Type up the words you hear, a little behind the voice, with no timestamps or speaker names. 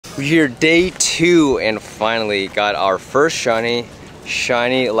We're here day 2 and finally got our first shiny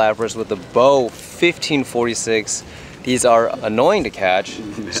Lapras with the bow 1546. These are annoying to catch,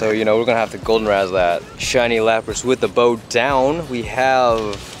 so you know we're gonna have to golden razz that. Shiny Lapras with the bow down. We have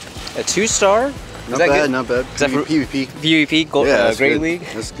a 2-star. Not bad, not bad. Is that for PvP? PvP, Great good. League?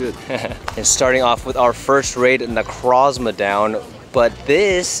 That's good. And starting off with our first raid, Necrozma down. But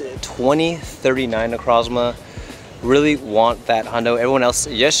this 2039 Necrozma, really want that hundo. Everyone else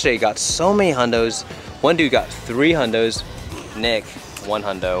yesterday got so many hundos. One dude got 3 hundos. Nick, 1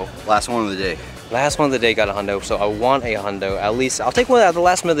 hundo. Last one of the day. Last one of the day got a hundo, so I want a hundo. At least, I'll take one at the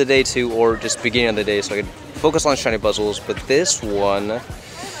last minute of the day too, or just beginning of the day so I can focus on shiny puzzles. But this one,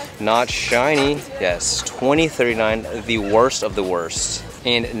 not shiny. Yes, 2039, the worst of the worst.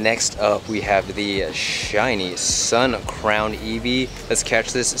 And next up, we have the shiny Sun Crown Eevee. Let's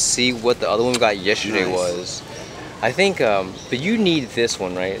catch this, see what the other one we got yesterday was. I think, but you need this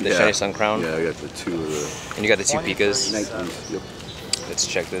one, right? The shiny Sun Crown? Yeah, I got the 2 of the... And you got the 2 Pikas? Yep. Let's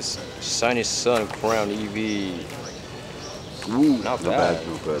check this. Shiny Sun Crown Eevee. Ooh, not bad.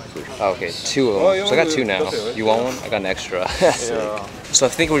 Not bad. Oh, okay, 2 of them. So I got 2 now. You want one? I got an extra. So I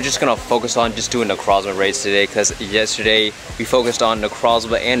think we're just gonna focus on just doing Necrozma raids today, because yesterday we focused on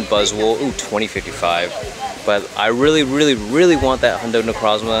Necrozma and Buzzwole. Ooh, 2055. But I really want that hundo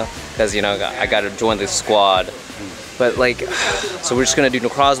Necrozma, because you know I gotta join the squad. But like, so we're just gonna do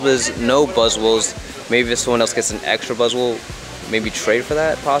Necrozmas, no Buzzwoles. Maybe if someone else gets an extra Buzzwole, maybe trade for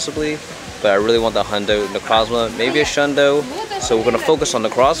that possibly. But I really want the hundo Necrozma, maybe a shundo. So we're gonna focus on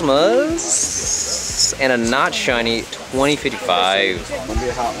Necrozmas and a not shiny 2055. It's gonna be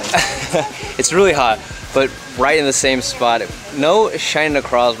a hot one. It's really hot, but right in the same spot. No shiny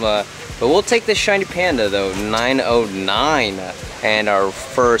Necrozma, but we'll take the shiny panda though, 909. And our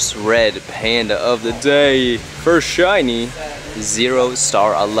first red panda of the day. First shiny,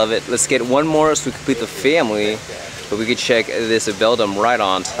 0-star, I love it. Let's get one more so we complete the family. But we could check this Beldum right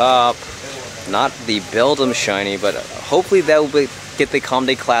on top. Not the Beldum shiny, but hopefully that will get the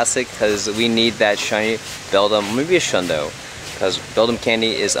Comday Classic, because we need that shiny Beldum. Maybe a shundo, because Beldum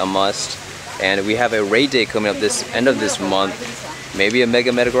candy is a must. And we have a raid day coming up this end of this month. Maybe a Mega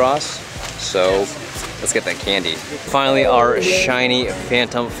Metagross. So let's get that candy. Finally, our shiny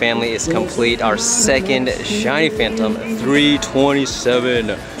Phantom family is complete. Our second shiny Phantom,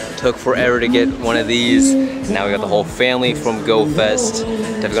 327. Took forever to get one of these. Now we got the whole family from GoFest.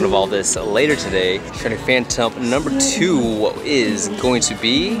 Definitely gonna evolve this later today. Shiny Phantom number 2 is going to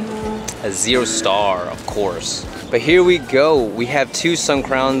be a 0-star, of course. But here we go. We have 2 Sun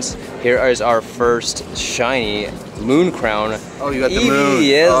Crowns. Here is our first shiny Moon Crown. Oh, you got the Eevee, moon.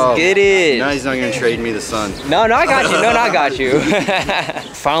 Yes, oh, get it. Now he's not gonna trade me the sun. No, I got you. No, I got you.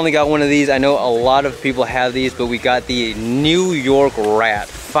 Finally got one of these. I know a lot of people have these, but we got the New York Rat.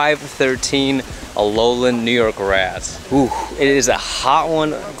 513 Alolan New York Rat. Ooh, it is a hot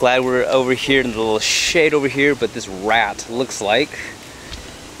one. Glad we're over here in the little shade over here, but this rat looks like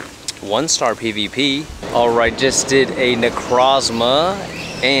 1-star PvP. Alright, just did a Necrozma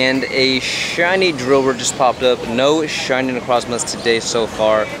and a shiny Drillbur just popped up. No shiny Necrozmas today so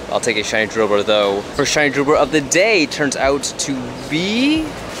far. I'll take a shiny Drillbur though. First shiny Drillbur of the day turns out to be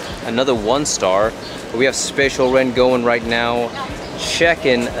another 1-star. We have Spatial Ren going right now.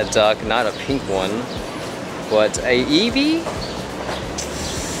 Checking a duck, not a pink one, but a Eevee.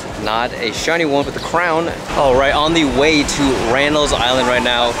 Not a shiny one with the crown. All right, on the way to Randall's Island right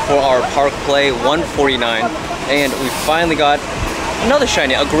now for our park play, 149. And we finally got another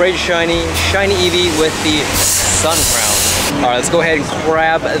shiny, a great shiny Eevee with the Sun Crown. All right, let's go ahead and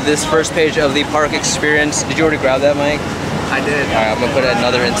grab this first page of the park experience. Did you already grab that, Mike? I did. All right, I'm gonna put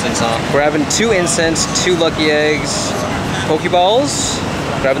another incense on. Grabbing 2 incense, 2 lucky eggs, Pokeballs.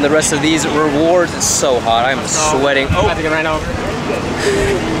 Grabbing the rest of these rewards. It's so hot, I'm sweating. Oh, I think I'm right over.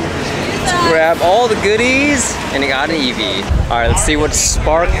 Let's grab all the goodies, and I got an Eevee. All right, let's see what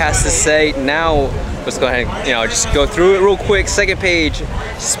Spark has to say. Now, let's go ahead and, just go through it real quick. Second page,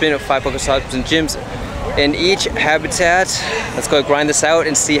 spin up 5 Pokestops and gyms in each habitat. Let's go grind this out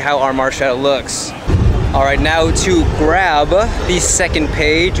and see how our Marshadow looks. All right, now to grab the second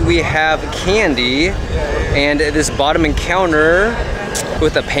page, we have candy and this bottom encounter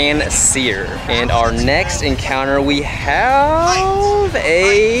with a Panseer. And our next encounter, we have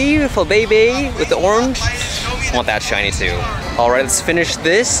a baby with the orange. I want that shiny too. All right, let's finish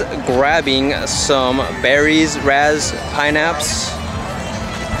this, grabbing some berries, raz, pineapples,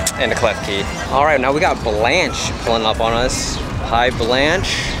 and a Klefki. All right, now we got Blanche pulling up on us. Hi,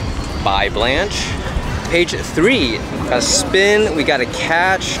 Blanche. Bye, Blanche. Page 3, got a spin, we got a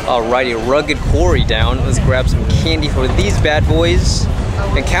catch. Alrighty, Rugged Quarry down. Let's grab some candy for these bad boys.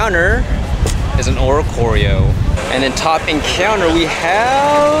 encounter is an Oricorio. And then top encounter we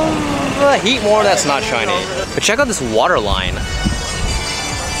have a Heatmore that's not shiny. But check out this water line.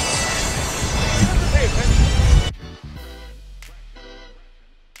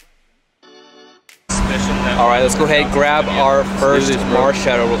 Alright, let's go ahead and grab our first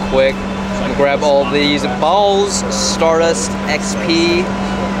Marshadow real quick. I'm gonna grab all these balls, Stardust, XP.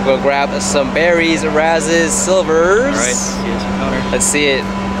 We'll grab some berries, Razzes, Silvers. Alright, let's see it.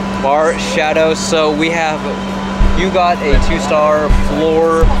 Marshadow. So we have, you got a 2-star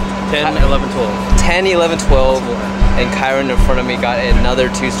floor. 10, 11, 12. 10, 11, 12. And Kyron in front of me got another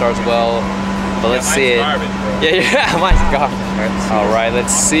 2-star as well. But let's see it. Yeah, mine's garbage. Alright,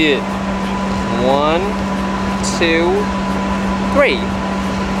 let's see it. 1, 2, 3.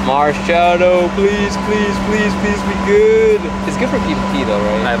 Marshadow, please, please, please, please be good. It's good for PvP though,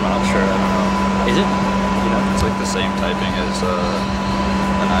 right? I'm not sure. I don't know. Is it? You know, it's like the same typing as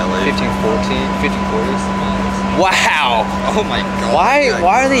Annihilate. 15, 14, 15, 40. Wow. Oh my god.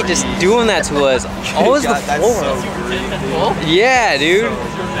 Why are they just doing that to us? Always the floor. Yeah, dude.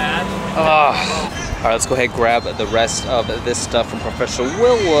 Alright, let's go ahead and grab the rest of this stuff from Professor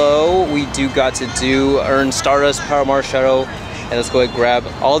Willow. We do got to earn Stardust, Power Marshadow, and let's go ahead and grab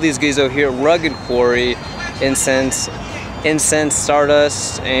all these goodies over here. Rugged Quarry, Incense,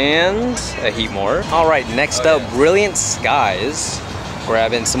 Stardust, and a Heatmore. Alright, next up, Brilliant Skies.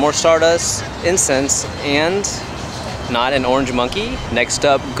 Grabbing some more Stardust, Incense, and not an Orange Monkey. Next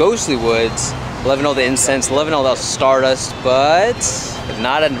up, Ghostly Woods. 11 all the Incense, 11 all the Stardust, but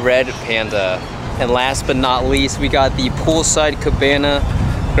not a Red Panda. And last but not least, we got the Poolside Cabana.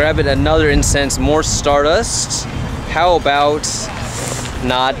 Grabbing another Incense, more Stardust. How about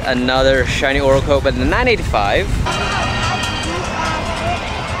not another shiny Oracle, but the 985.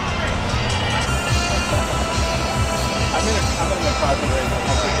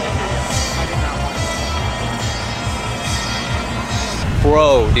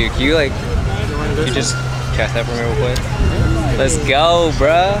 Bro, dude, can you just cast that for me real quick? Let's go,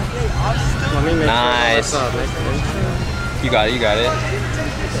 bruh. Nice. You got it,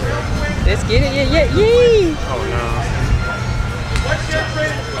 Let's get it, yeah. Oh no.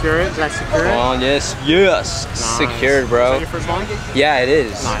 Secure it? Did I secure it? Come on, yes. Nice. Secured, bro. Is that your first one? Yeah, it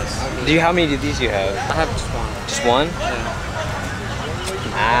is. Nice. How many of these do you have? I have just one. Just one? Yeah.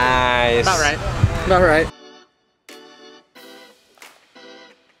 Nice. About right.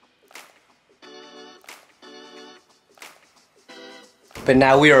 But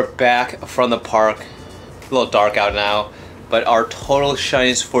now we are back from the park. A little dark out now. But our total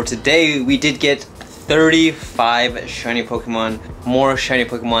shinies for today, we did get 35 shiny Pokemon. More shiny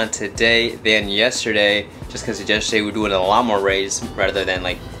Pokemon today than yesterday. Just because yesterday we were doing a lot more raids rather than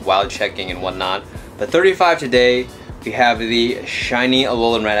like wild checking and whatnot. But 35 today. We have the shiny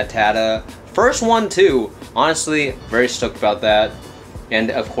Alolan Rattata. First one too. Honestly, very stoked about that. And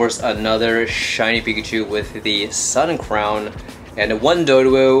of course another shiny Pikachu with the Sun Crown. And one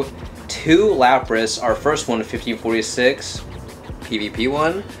Doduo, 2 Lapras, our first one 1546, PvP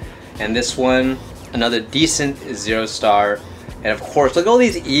one. And this one, another decent 0-star. And of course, look at all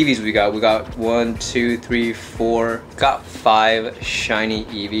these Eevees we got. We got 1, 2, 3, 4, got 5 shiny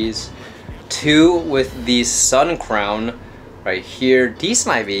Eevees. 2 with the Sun Crown right here.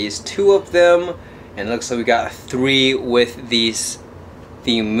 Decent IVs, 2 of them. And it looks like we got 3 with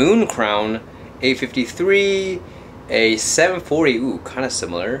the Moon Crown, 853, a 740, ooh, kind of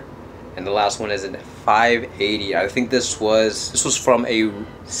similar. And the last one is a 580. I think this was from a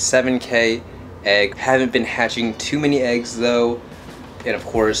 7K egg. Haven't been hatching too many eggs though. And of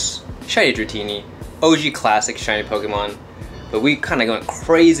course, shiny Dratini, OG classic shiny Pokemon. But we kind of went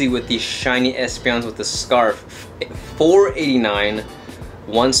crazy with these shiny Espeons with the Scarf. 489,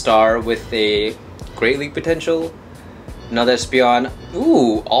 1-star with a Great League potential. Another Espeon.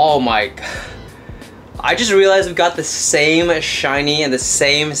 Ooh, oh my god. I just realized we got the same shiny and the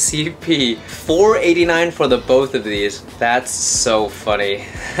same CP. 489 for the both of these. That's so funny.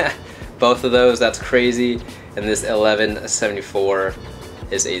 Both of those, that's crazy. And this 1174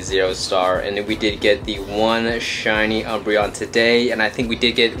 is a 0-star. And we did get the 1 shiny Umbreon today. And I think we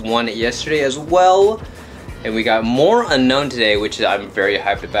did get 1 yesterday as well. And we got more unknown today, which I'm very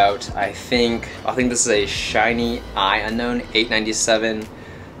hyped about. I think this is a shiny I unknown, 897.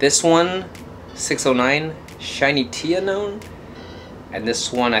 This one, 609, shiny T unknown. And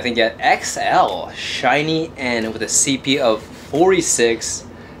this one, I think, at XL, shiny N with a CP of 46.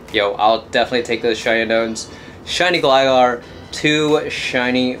 Yo, I'll definitely take those shiny unknowns. Shiny Gligar, 2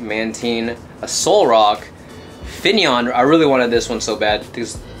 shiny Mantine, a Solrock, Finneon. I really wanted this one so bad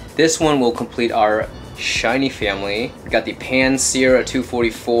because this one will complete our shiny family. We got the Pan-Sierra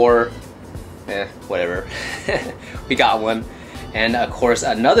 244. Whatever. We got one. And of course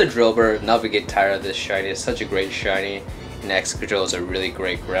another Drillbur. Never get tired of this shiny. It's such a great shiny. And Excadrill is a really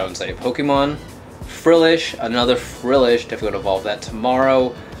great ground type Pokemon. Frillish, another Frillish. Definitely gonna evolve that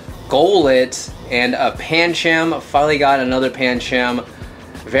tomorrow. Golett and a Pancham. Finally got another Pancham.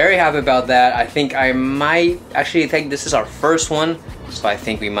 Very happy about that. I think I might actually think this is our first one. So I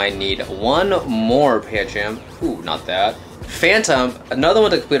think we might need one more Pancham. Ooh, not that. Phantom, another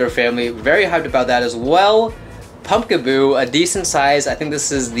one to complete our family. Very hyped about that as well. Pumpkaboo, a decent size. I think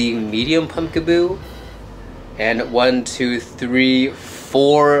this is the medium Pumpkaboo. And 1, 2, 3,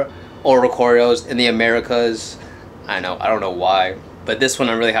 4 Oricorios in the Americas. I don't know why. But this one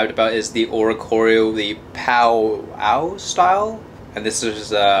I'm really hyped about is the Oricorio, the Pow-Ow style. And this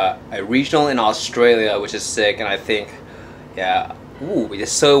is a regional in Australia, which is sick. And I think, yeah. Ooh,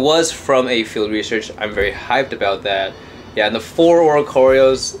 so it was from a field research. I'm very hyped about that. Yeah, and the 4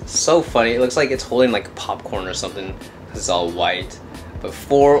 Oricorios, so funny. It looks like it's holding like popcorn or something because it's all white. But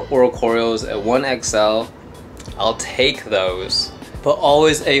 4 Oricorios at 1 XL, I'll take those. But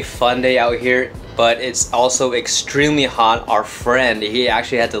always a fun day out here, but it's also extremely hot. Our friend, he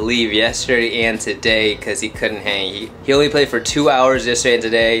actually had to leave yesterday and today because he couldn't hang. He only played for 2 hours yesterday and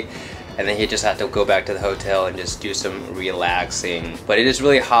today. And then he just had to go back to the hotel and just do some relaxing. But it is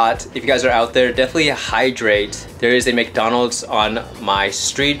really hot. If you guys are out there, definitely hydrate. There is a McDonald's on my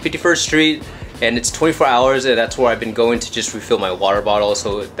street, 51st Street, and it's 24 hours, and that's where I've been going to just refill my water bottle.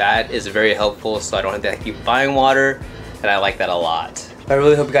 So that is very helpful, so I don't have to keep buying water, and I like that a lot. I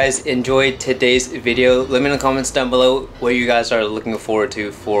really hope you guys enjoyed today's video. Let me know in the comments down below what you guys are looking forward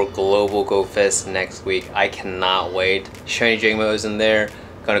to for Global Go Fest next week. I cannot wait. Shiny Jangmo is in there.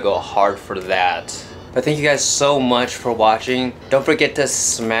 Gonna go hard for that. But thank you guys so much for watching. Don't forget to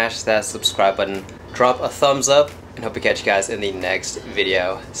smash that subscribe button, drop a thumbs up, and hope to catch you guys in the next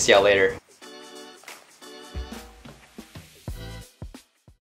video. See y'all later.